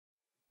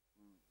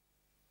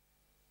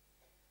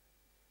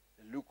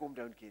lukewarm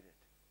don't get it.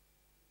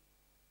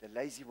 The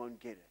lazy won't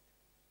get it.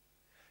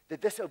 The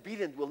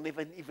disobedient will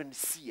never even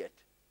see it.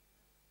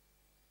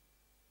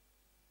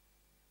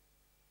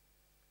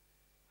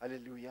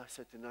 Hallelujah.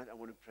 So tonight I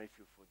want to pray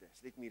for you for this.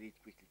 Let me read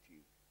quickly to you.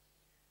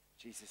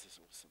 Jesus is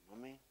awesome.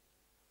 Amen.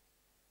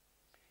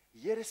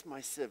 Here is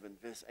my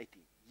servant, verse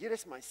 18. Here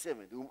is my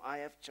servant whom I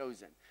have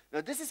chosen.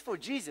 Now this is for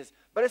Jesus,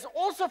 but it's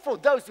also for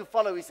those who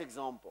follow his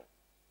example.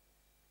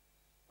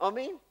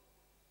 Amen.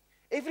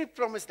 Every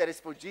promise that is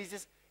for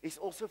Jesus is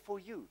also for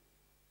you.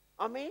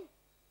 Amen.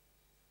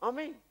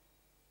 Amen.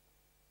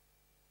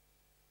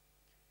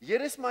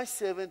 Here is my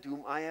servant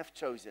whom I have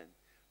chosen,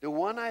 the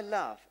one I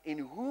love, in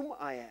whom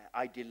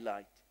I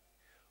delight.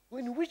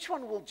 In which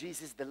one will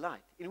Jesus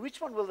delight? In which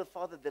one will the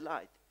Father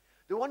delight?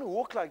 The one who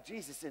walked like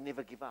Jesus and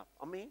never give up.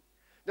 Amen.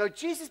 Now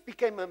Jesus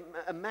became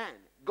a man.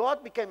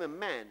 God became a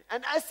man.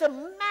 And as a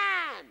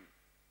man,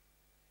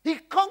 he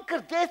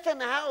conquered death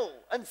and hell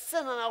and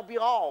sin on our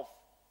behalf.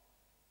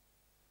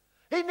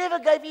 He never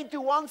gave in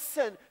to one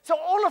sin. So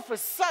all of a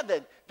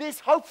sudden, there's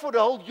hope for the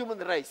whole human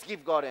race.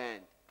 Give God a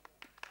hand.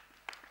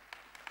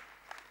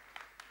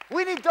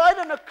 When he died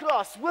on a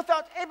cross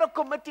without ever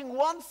committing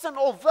one sin,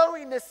 although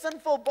in a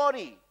sinful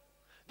body,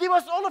 there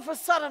was all of a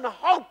sudden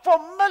hope for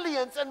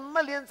millions and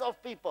millions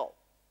of people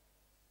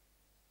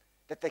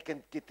that they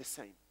can get the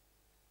same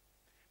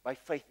by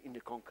faith in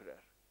the conqueror.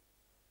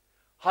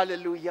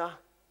 Hallelujah.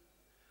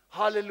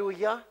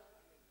 Hallelujah.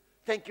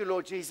 Thank you,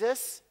 Lord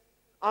Jesus.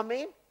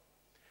 Amen.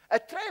 A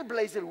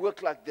trailblazer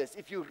works like this.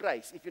 If you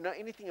race, if you know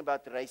anything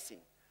about racing,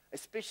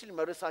 especially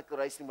motorcycle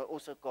racing, but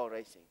also car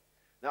racing.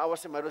 Now, I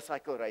was a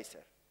motorcycle racer.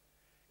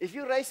 If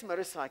you race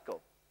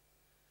motorcycle,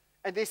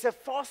 and there's a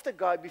faster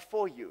guy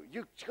before you,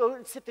 you go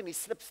and sit in his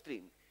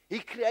slipstream. He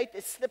creates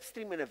a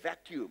slipstream in a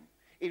vacuum,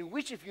 in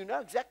which if you know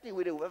exactly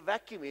where the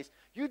vacuum is,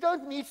 you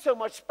don't need so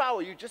much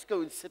power. You just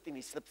go and sit in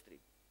his slipstream.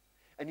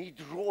 And he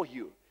draw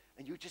you,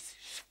 and you just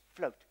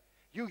float.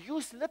 You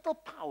use little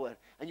power,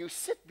 and you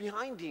sit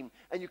behind him,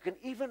 and you can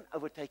even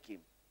overtake him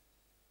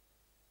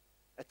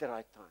at the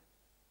right time.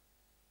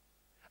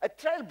 A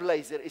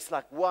trailblazer is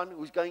like one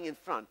who's going in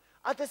front.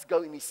 Others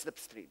go in his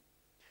slipstream.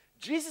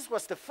 Jesus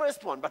was the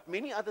first one, but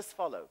many others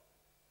follow.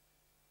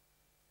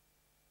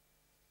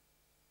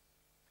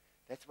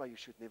 That's why you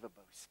should never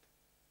boast.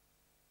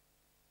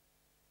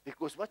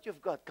 Because what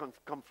you've got can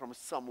come from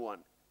someone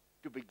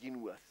to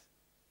begin with.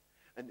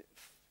 And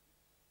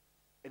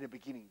in the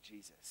beginning,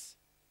 Jesus.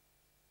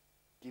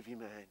 Give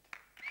him a hand.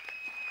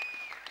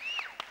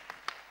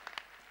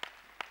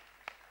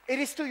 It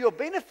is to your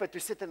benefit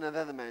to sit in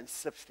another man's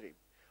slipstream.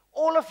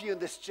 All of you in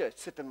this church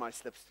sit in my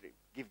slipstream.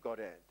 Give God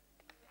a hand.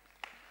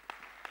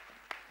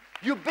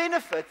 You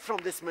benefit from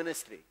this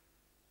ministry.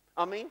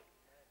 Amen.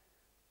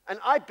 And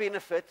I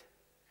benefit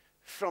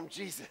from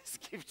Jesus.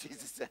 Give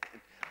Jesus a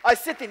hand. I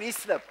sit in his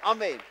slip.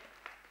 Amen.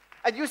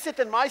 And you sit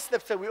in my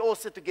slip, so we all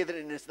sit together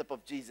in the slip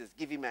of Jesus.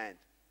 Give him a hand.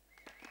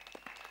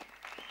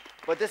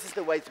 But this is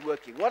the way it's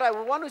working. What I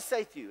want to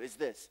say to you is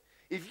this.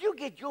 If you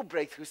get your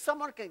breakthrough,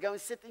 someone can go and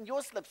sit in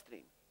your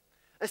slipstream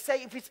and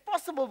say, if it's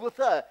possible with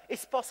her,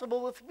 it's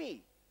possible with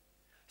me.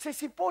 So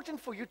it's important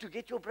for you to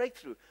get your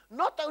breakthrough.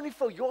 Not only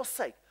for your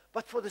sake,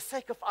 but for the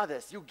sake of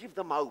others. You give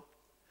them hope.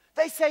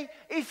 They say,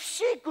 if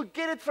she could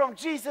get it from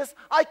Jesus,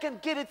 I can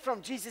get it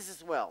from Jesus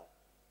as well.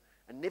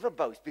 And never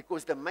boast,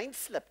 because the main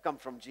slip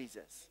comes from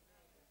Jesus.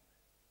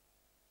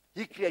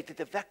 He created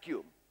a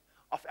vacuum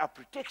of our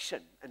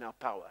protection and our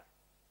power.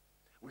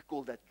 We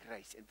call that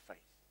grace and faith.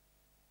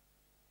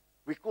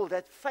 We call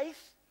that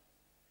faith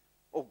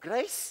or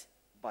grace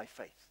by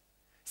faith.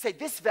 Say,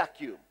 this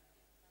vacuum,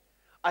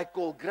 I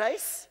call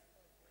grace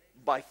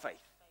by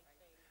faith.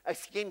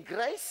 Again,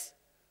 grace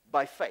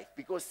by faith.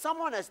 Because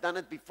someone has done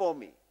it before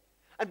me.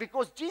 And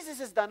because Jesus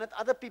has done it,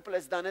 other people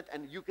has done it,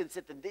 and you can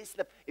sit in this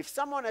slip. If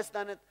someone has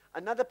done it,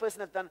 another person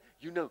has done it,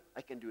 you know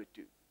I can do it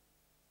too.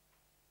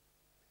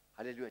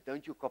 Hallelujah.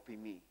 Don't you copy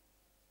me.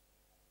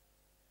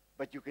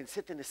 But you can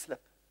sit in a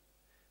slip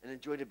and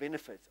enjoy the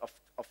benefits of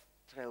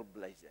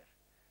trailblazer.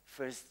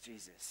 First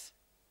Jesus.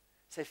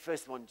 Say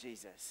first one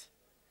Jesus.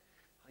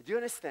 Do you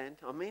understand?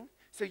 Amen?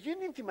 So you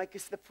need to make a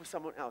slip for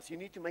someone else. You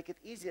need to make it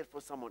easier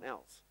for someone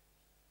else.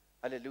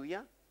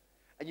 Hallelujah.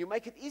 And you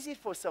make it easier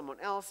for someone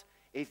else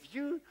if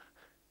you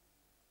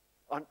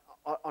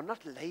are not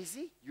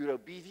lazy, you're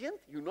obedient,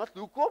 you're not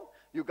lukewarm,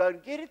 you go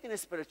and get it in a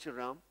spiritual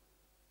realm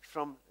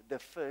from the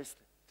first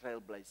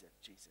trailblazer,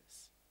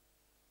 Jesus.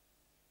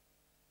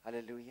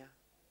 Hallelujah.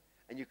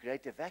 And you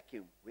create a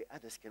vacuum where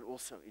others can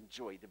also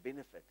enjoy the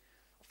benefit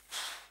of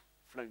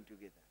flowing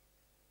together.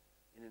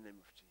 In the name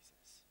of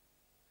Jesus.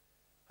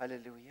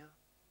 Hallelujah.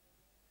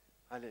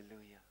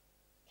 Hallelujah.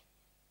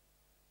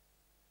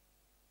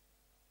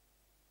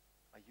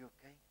 Are you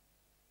okay?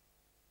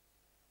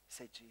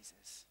 Say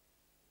Jesus,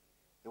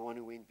 the one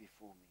who went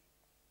before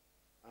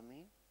me.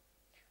 Amen.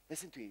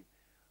 Listen to him.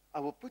 I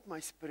will put my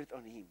spirit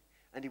on him,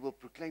 and he will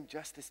proclaim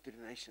justice to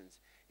the nations.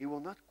 He will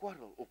not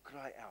quarrel or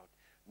cry out.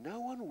 No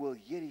one will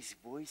hear his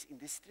voice in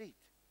the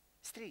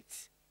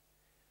streets.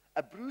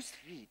 A bruised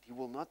reed he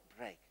will not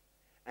break,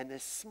 and a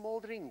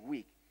smoldering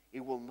wick he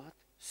will not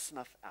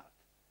snuff out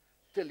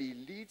till he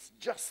leads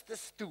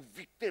justice to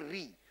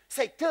victory.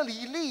 Say, till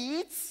he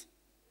leads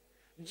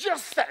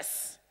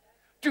justice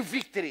to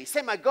victory.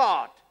 Say, my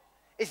God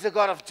is the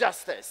God of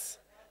justice.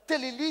 Till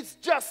he leads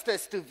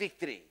justice to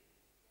victory.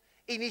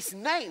 In his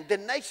name, the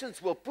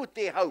nations will put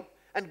their hope.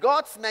 And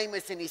God's name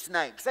is in his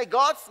name. Say,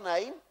 God's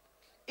name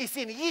is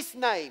in his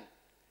name.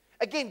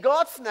 Again,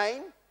 God's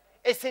name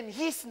is in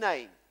his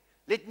name.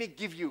 Let me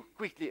give you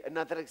quickly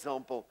another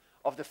example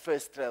of the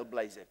first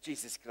trailblazer,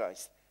 Jesus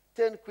Christ.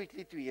 Turn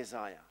quickly to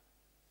Isaiah.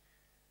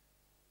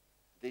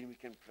 Then we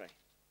can pray.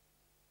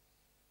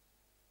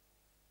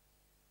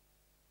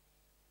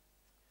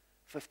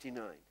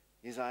 59.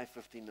 Isaiah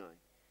 59.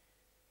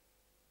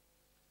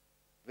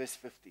 Verse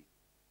 50.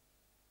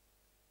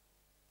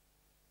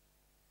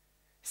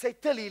 Say,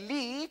 till he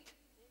lead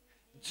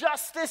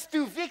justice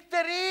to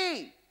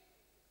victory.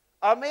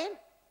 Amen.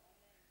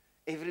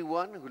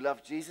 Everyone who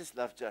loves Jesus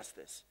loves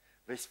justice.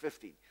 Verse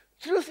 15.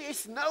 Truth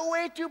is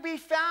nowhere to be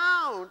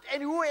found,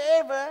 and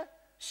whoever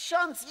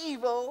shuns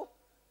evil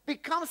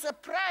becomes a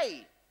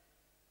prey.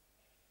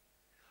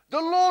 The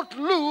Lord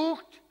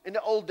looked in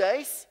the old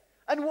days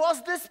and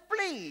was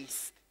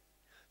displeased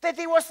that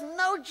there was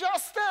no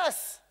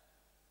justice.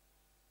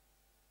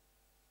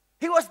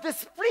 He was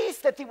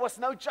displeased that there was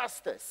no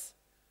justice.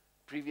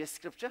 Previous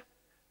scripture,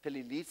 till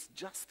he leads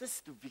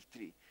justice to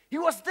victory. He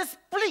was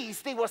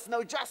displeased there was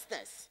no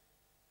justice.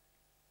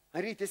 I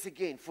read this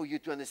again for you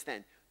to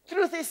understand.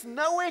 Truth is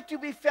nowhere to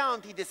be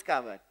found, he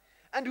discovered.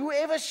 And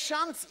whoever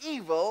shuns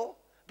evil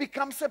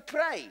becomes a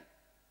prey.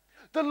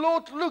 The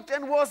Lord looked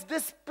and was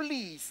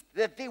displeased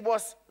that there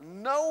was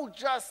no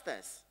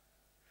justice.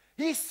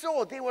 He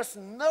saw there was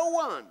no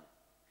one.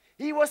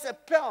 He was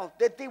appalled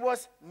that there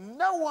was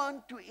no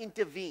one to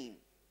intervene.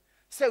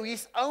 So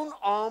his own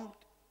arm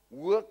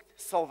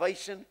worked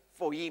salvation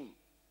for him.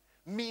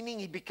 Meaning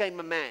he became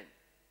a man.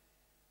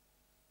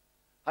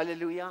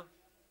 Hallelujah.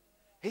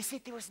 He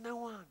said there was no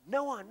one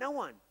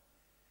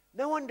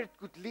that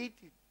could lead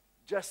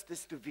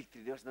justice to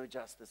victory. There was no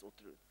justice or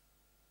truth.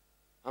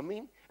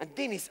 Amen. And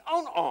then his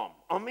own arm.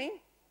 Amen.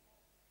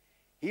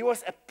 He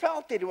was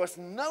appalled that there was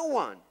no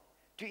one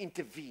to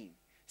intervene.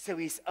 So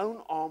his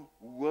own arm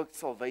worked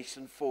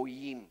salvation for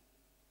him.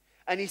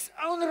 And his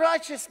own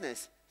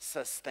righteousness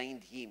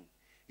sustained him.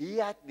 He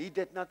had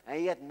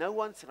no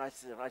one's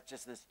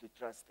righteousness to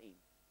trust in.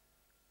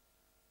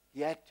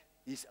 He had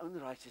his own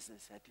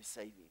righteousness had to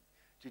save him.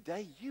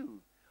 Today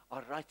you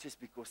are righteous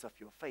because of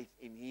your faith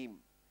in him.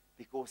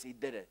 Because he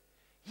did it.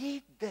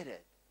 He did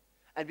it.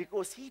 And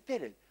because he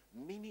did it,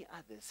 many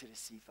others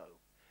receive hope.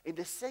 In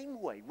the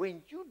same way,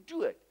 when you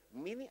do it,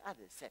 many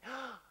others say,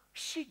 oh,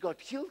 she got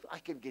healed, I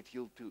can get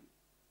healed too.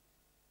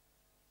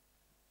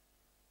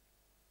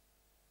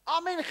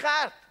 Amen,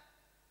 Gert.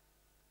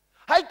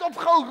 Hy het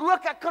opgehou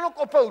rook, ek kan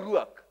ook ophou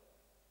rook.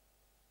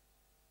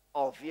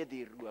 Alweer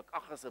die rook.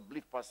 Ag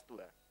asseblief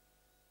pastoor.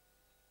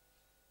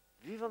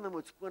 Wie wil nou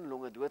met skoon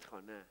longe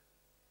doodgaan, né?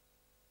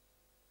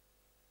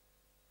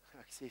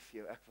 Ek sê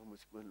vir jou, ek wil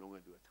met skoon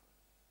longe doodgaan.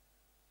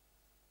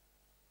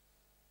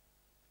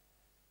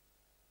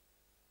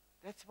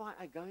 That's why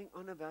I'm going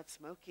on about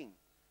smoking.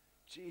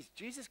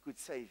 Jesus could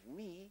save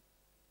me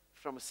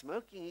from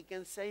smoking. He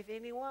can save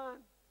anyone.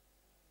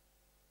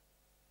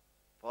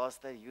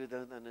 Pastor, you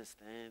don't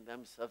understand.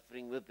 I'm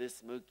suffering with this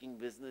smoking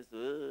business.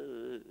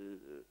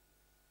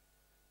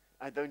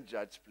 I don't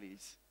judge,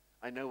 please.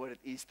 I know what it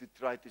is to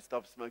try to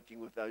stop smoking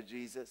without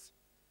Jesus.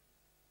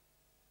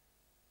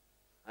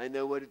 I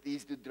know what it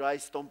is to dry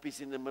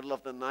stompies in the middle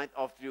of the night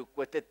after you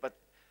quit it, but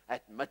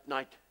at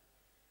midnight,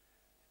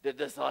 the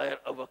desire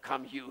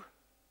overcome you.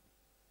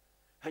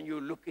 And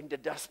you look in the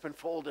dustbin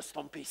for all the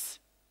stompies.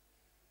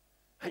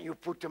 And you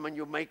put them and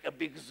you make a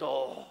big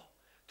zaw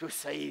to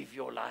save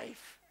your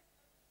life.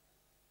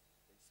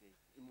 They said,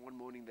 in one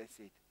morning they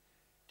said,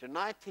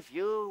 tonight if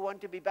you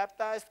want to be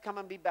baptized, come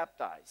and be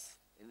baptized.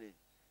 And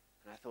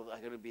I thought, I'm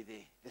going to be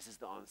there. This is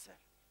the answer.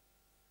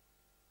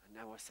 And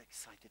I was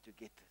excited to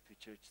get to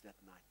church that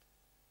night.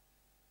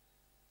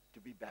 To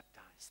be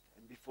baptized.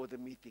 And before the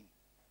meeting,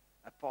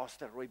 a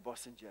pastor, Roy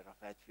Bossinger of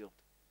Hatfield,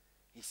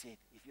 he said,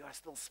 if you are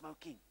still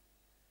smoking,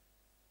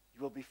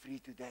 you will be free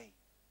today.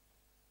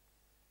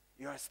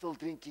 You are still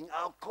drinking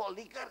alcohol,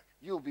 liquor,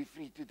 you'll be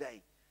free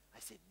today. I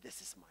said,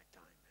 this is my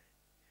time, man.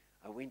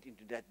 I went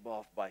into that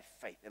bath by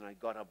faith, and I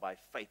got up by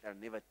faith. I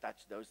never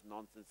touched those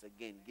nonsense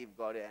again. Give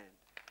God a hand.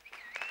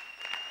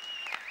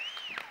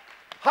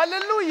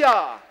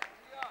 Hallelujah.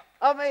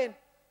 Amen.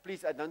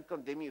 Please, I don't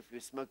condemn you if you're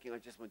smoking. I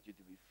just want you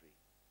to be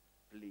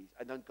free. Please,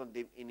 I don't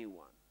condemn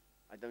anyone.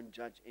 I don't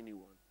judge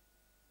anyone.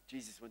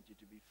 Jesus wants you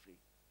to be free.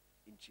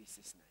 In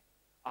Jesus'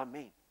 name.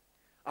 Amen.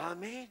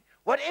 Amen.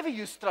 Whatever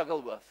you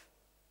struggle with,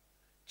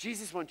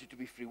 Jesus wants you to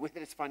be free.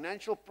 Whether it's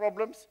financial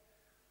problems,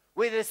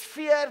 whether it's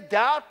fear,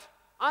 doubt,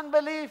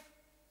 unbelief,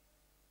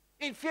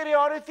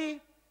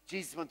 inferiority,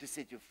 Jesus wants to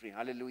set you free.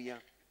 Hallelujah.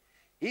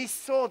 He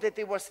saw that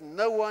there was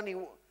no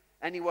one,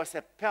 and he was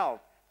appalled.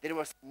 There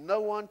was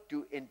no one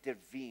to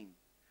intervene.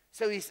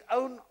 So his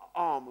own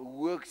arm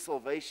worked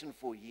salvation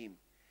for him.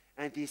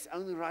 and his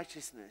own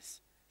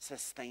righteousness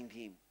sustained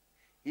him.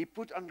 He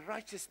put on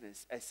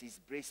righteousness as his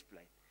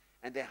breastplate,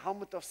 and the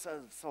helmet of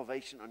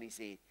salvation on his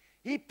head.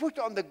 He put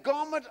on the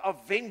garment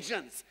of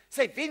vengeance.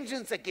 Say,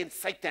 vengeance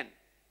against Satan.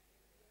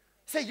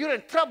 Say, you're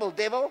in trouble,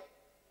 devil.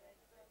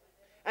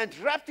 And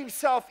wrapped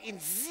himself in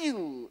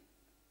zeal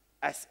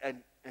as a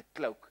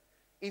cloak.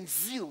 In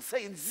zeal.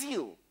 Say, in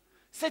zeal.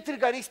 Say to the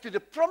guy next to the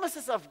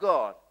promises of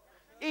God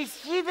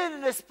is hidden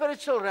in the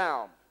spiritual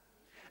realm.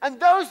 And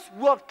those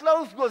who are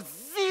clothed with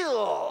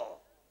zeal,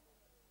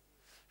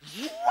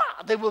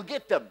 they will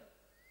get them.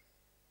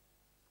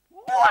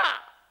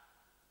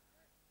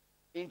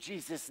 In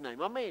Jesus'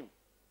 name. Amen.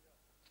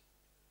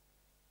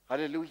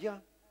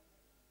 Hallelujah.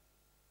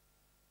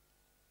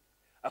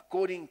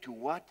 According to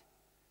what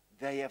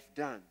they have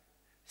done,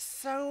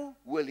 so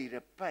will he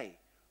repay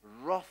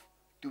wrath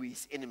to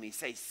his enemies.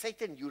 Say,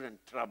 Satan, you're in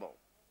trouble.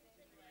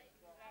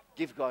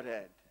 Give God a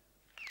hand.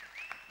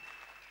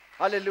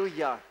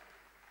 Hallelujah.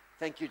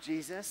 Thank you,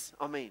 Jesus.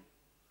 Amen.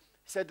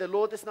 So the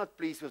Lord is not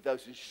pleased with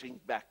those who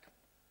shrink back,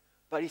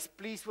 but he's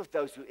pleased with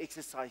those who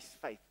exercise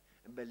faith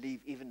and believe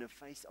even in the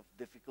face of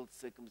difficult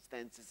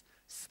circumstances,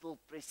 still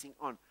pressing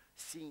on,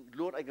 seeing,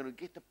 Lord, I'm going to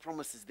get the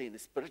promises there in the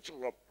spiritual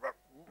realm.